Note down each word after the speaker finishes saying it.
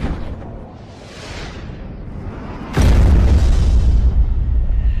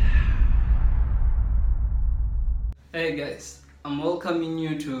Hey guys, I'm welcoming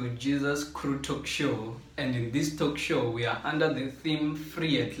you to Jesus Crew Talk Show, and in this talk show we are under the theme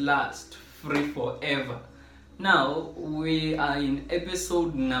Free at Last, Free Forever. Now we are in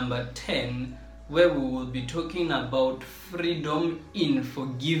episode number 10, where we will be talking about freedom in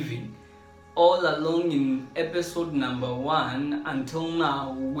forgiving. All along in episode number 1 until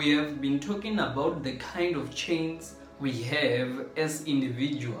now, we have been talking about the kind of chains we have as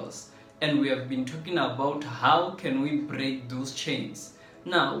individuals, and we have been talking about how can we break those chains.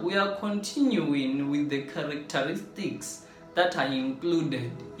 Now we are continuing with the characteristics that are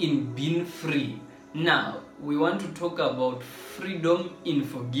included in being free. Now we want to talk about freedom in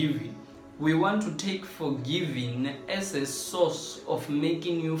forgiving. We want to take forgiving as a source of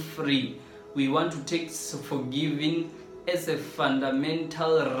making you free. We want to take forgiving as a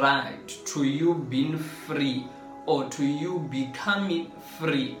fundamental right to you being free or to you becoming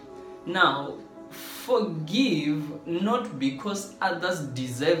free. Now, forgive not because others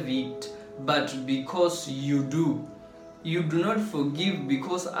deserve it, but because you do. You do not forgive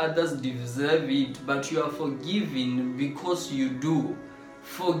because others deserve it, but you are forgiving because you do.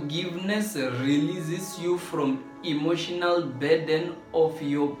 Forgiveness releases you from emotional burden of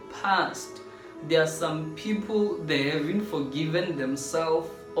your past. There are some people, they haven't forgiven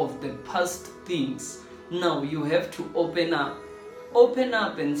themselves of the past things. Now you have to open up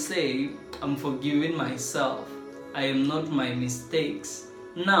and say, I'm forgiving myself. I am not my mistakes.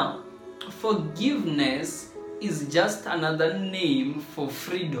 Now, forgiveness is just another name for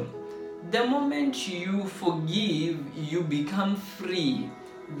freedom. The moment you forgive, you become free.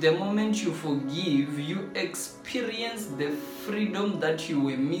 The moment you forgive, you experience the freedom that you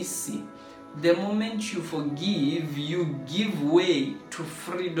were missing. The moment you forgive, you give way to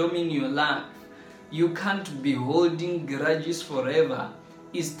freedom in your life. You can't be holding grudges forever.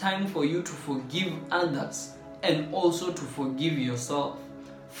 It's time for you to forgive others and also to forgive yourself.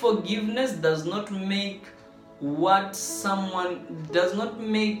 Forgiveness does not make what someone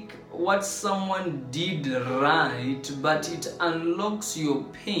did right, but it unlocks your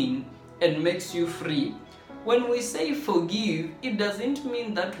pain and makes you free. When we say forgive, it doesn't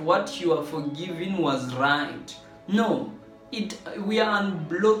mean that what you are forgiving was right. No, we are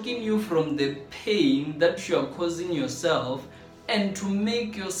unblocking you from the pain that you are causing yourself and to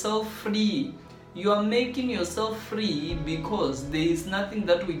make yourself free. You are making yourself free because there is nothing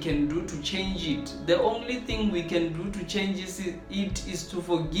that we can do to change it. The only thing we can do to change it is to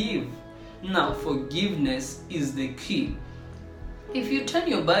forgive. Now, forgiveness is the key. If you turn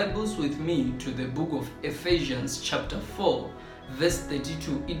your Bibles with me to the book of Ephesians chapter 4, verse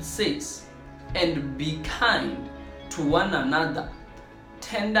 32, it says, "And be kind to one another,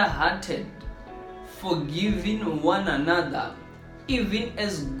 tender-hearted, forgiving one another, even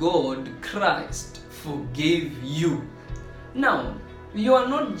as God Christ forgave you." Now, you are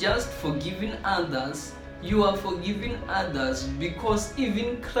not just forgiving others, you are forgiving others because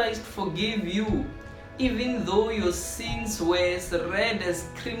even Christ forgave you. Even though your sins were as red as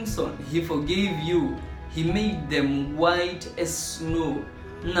crimson, He forgave you. He made them white as snow.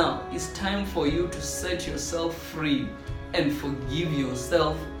 Now, it's time for you to set yourself free and forgive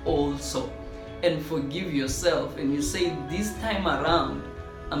yourself also. And forgive yourself, and you say, this time around,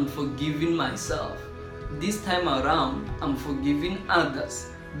 I'm forgiving myself. This time around, I'm forgiving others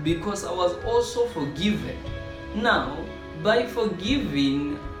because I was also forgiven. Now, by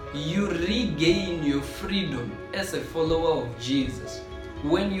forgiving, you regain your freedom as a follower of Jesus.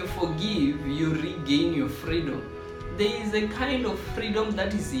 When you forgive, you regain your freedom. There is a kind of freedom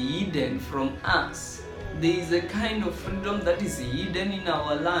that is hidden from us. There is a kind of freedom that is hidden in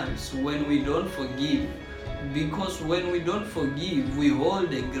our lives when we don't forgive. Because when we don't forgive, we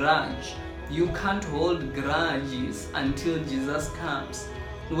hold a grudge. You can't hold grudges until Jesus comes.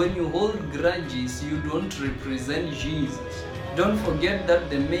 When you hold grudges, you don't represent Jesus. Don't forget that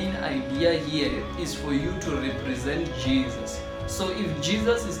the main idea here is for you to represent Jesus. So if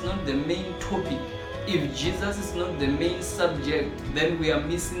Jesus is not the main topic, if Jesus is not the main subject, then we are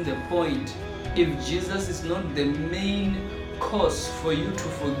missing the point. If Jesus is not the main cause for you to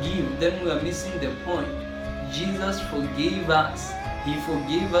forgive, then we are missing the point. Jesus forgave us. He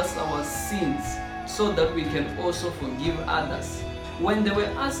forgave us our sins so that we can also forgive others. When they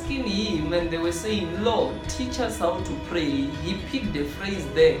were asking Him and they were saying, "Lord, teach us how to pray," He picked the phrase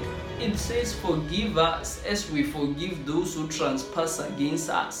there. It says, "Forgive us as we forgive those who trespass against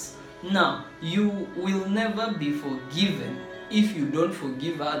us." Now, you will never be forgiven if you don't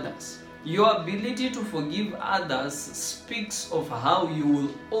forgive others. Your ability to forgive others speaks of how you will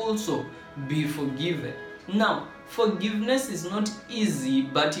also be forgiven. Now, forgiveness is not easy,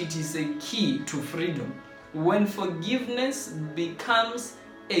 but it is a key to freedom. When forgiveness becomes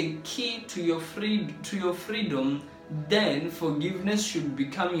a key to your freedom, then forgiveness should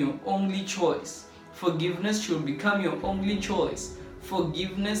become your only choice. Forgiveness should become your only choice.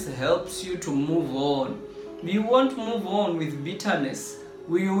 Forgiveness helps you to move on. We won't move on with bitterness.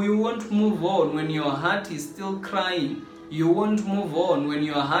 We won't move on when your heart is still crying. You won't move on when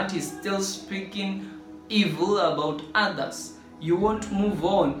your heart is still speaking evil about others. You won't move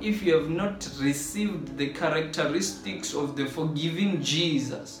on if you have not received the characteristics of the forgiving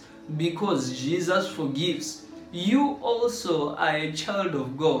Jesus, because Jesus forgives. You also are a child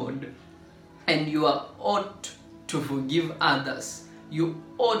of God, and you are ought to forgive others. You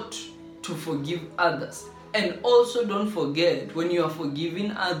ought to forgive others. And also don't forget, when you are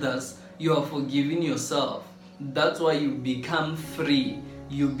forgiving others, you are forgiving yourself. That's why you become free.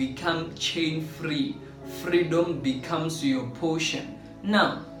 You become chain free. Freedom becomes your portion.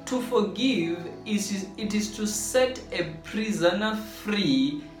 Now, to forgive it is to set a prisoner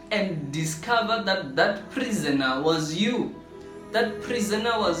free and discover that that prisoner was you. That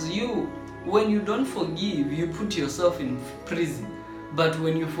prisoner was you. When you don't forgive, you put yourself in prison. But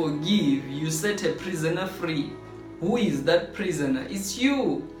when you forgive, you set a prisoner free. Who is that prisoner? It's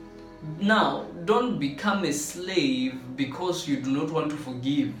you. Now, don't become a slave because you do not want to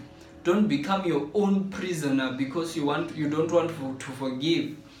forgive. Don't become your own prisoner because you don't want to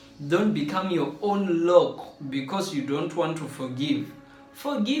forgive. Don't become your own lock because you don't want to forgive.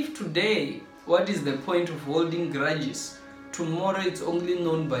 Forgive today. What is the point of holding grudges? Tomorrow it's only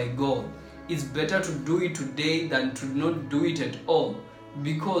known by God. It's better to do it today than to not do it at all,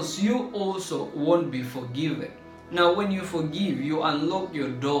 because you also won't be forgiven. Now, when you forgive, you unlock your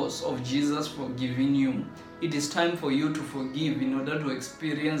doors of Jesus forgiving you. It is time for you to forgive in order to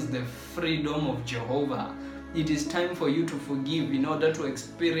experience the freedom of Jehovah. It is time for you to forgive in order to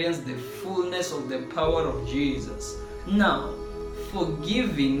experience the fullness of the power of Jesus. Now,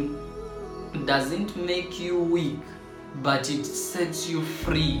 forgiving doesn't make you weak, but it sets you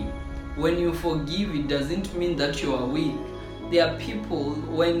free. When you forgive, it doesn't mean that you are weak. There are people,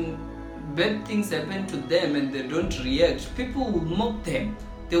 when bad things happen to them and they don't react, people will mock them.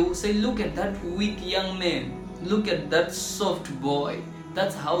 They will say, look at that weak young man. Look at that soft boy.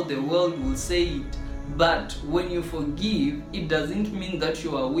 That's how the world will say it. But when you forgive, it doesn't mean that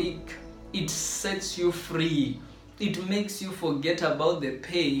you are weak. It sets you free. It makes you forget about the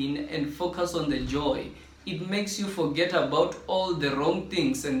pain and focus on the joy. It makes you forget about all the wrong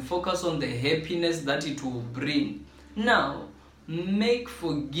things and focus on the happiness that it will bring. Now, make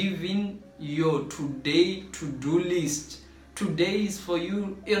forgiving your today to-do list. Today is for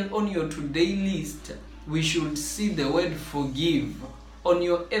you, and on your today list, we should see the word forgive. On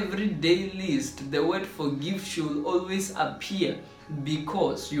your everyday list, the word forgive should always appear,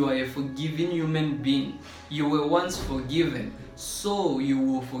 because you are a forgiving human being. You were once forgiven, so you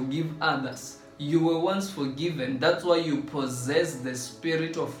will forgive others. You were once forgiven, that's why you possess the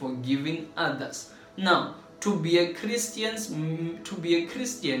spirit of forgiving others. Now, to be a Christian,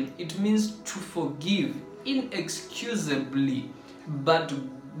 it means to forgive inexcusably, but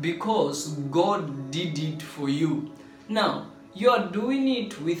because God did it for you. Now, you are doing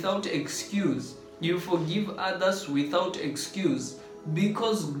it without excuse. You forgive others without excuse,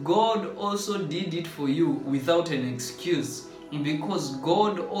 because God also did it for you without an excuse. Because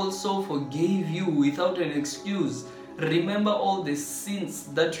God also forgave you without an excuse. Remember all the sins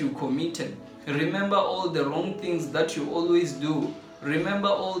that you committed. Remember all the wrong things that you always do. Remember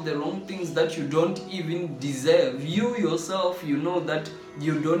all the wrong things that you don't even deserve. You yourself, you know that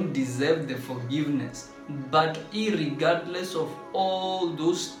you don't deserve the forgiveness. But irregardless of all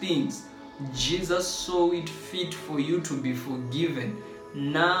those things, Jesus saw it fit for you to be forgiven.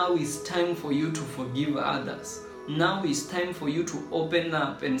 Now it's time for you to forgive others. Now it's time for you to open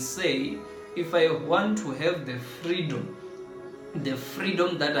up and say, if I want to have the freedom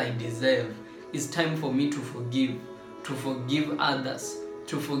that I deserve, it's time for me to forgive others,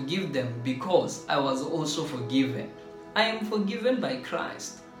 to forgive them because I was also forgiven. I am forgiven by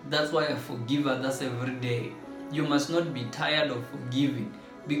Christ. That's why I forgive others every day. You must not be tired of forgiving,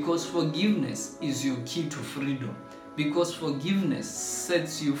 because forgiveness is your key to freedom. Because forgiveness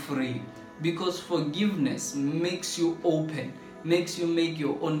sets you free. Because forgiveness makes you open, makes you make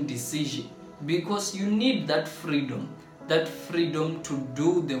your own decision. Because you need that freedom to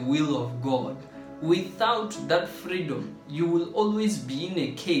do the will of God. Without that freedom, you will always be in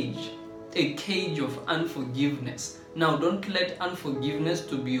a cage of unforgiveness. Now, don't let unforgiveness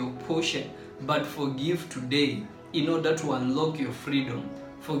to be your portion, but forgive today in order to unlock your freedom.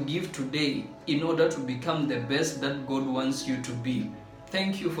 Forgive today in order to become the best that God wants you to be.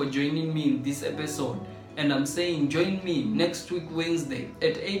 Thank you for joining me in this episode. And I'm saying join me next week Wednesday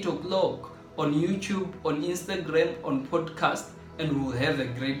at 8 o'clock on YouTube, on Instagram, on podcast, and we'll have a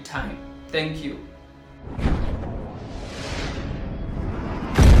great time. Thank you.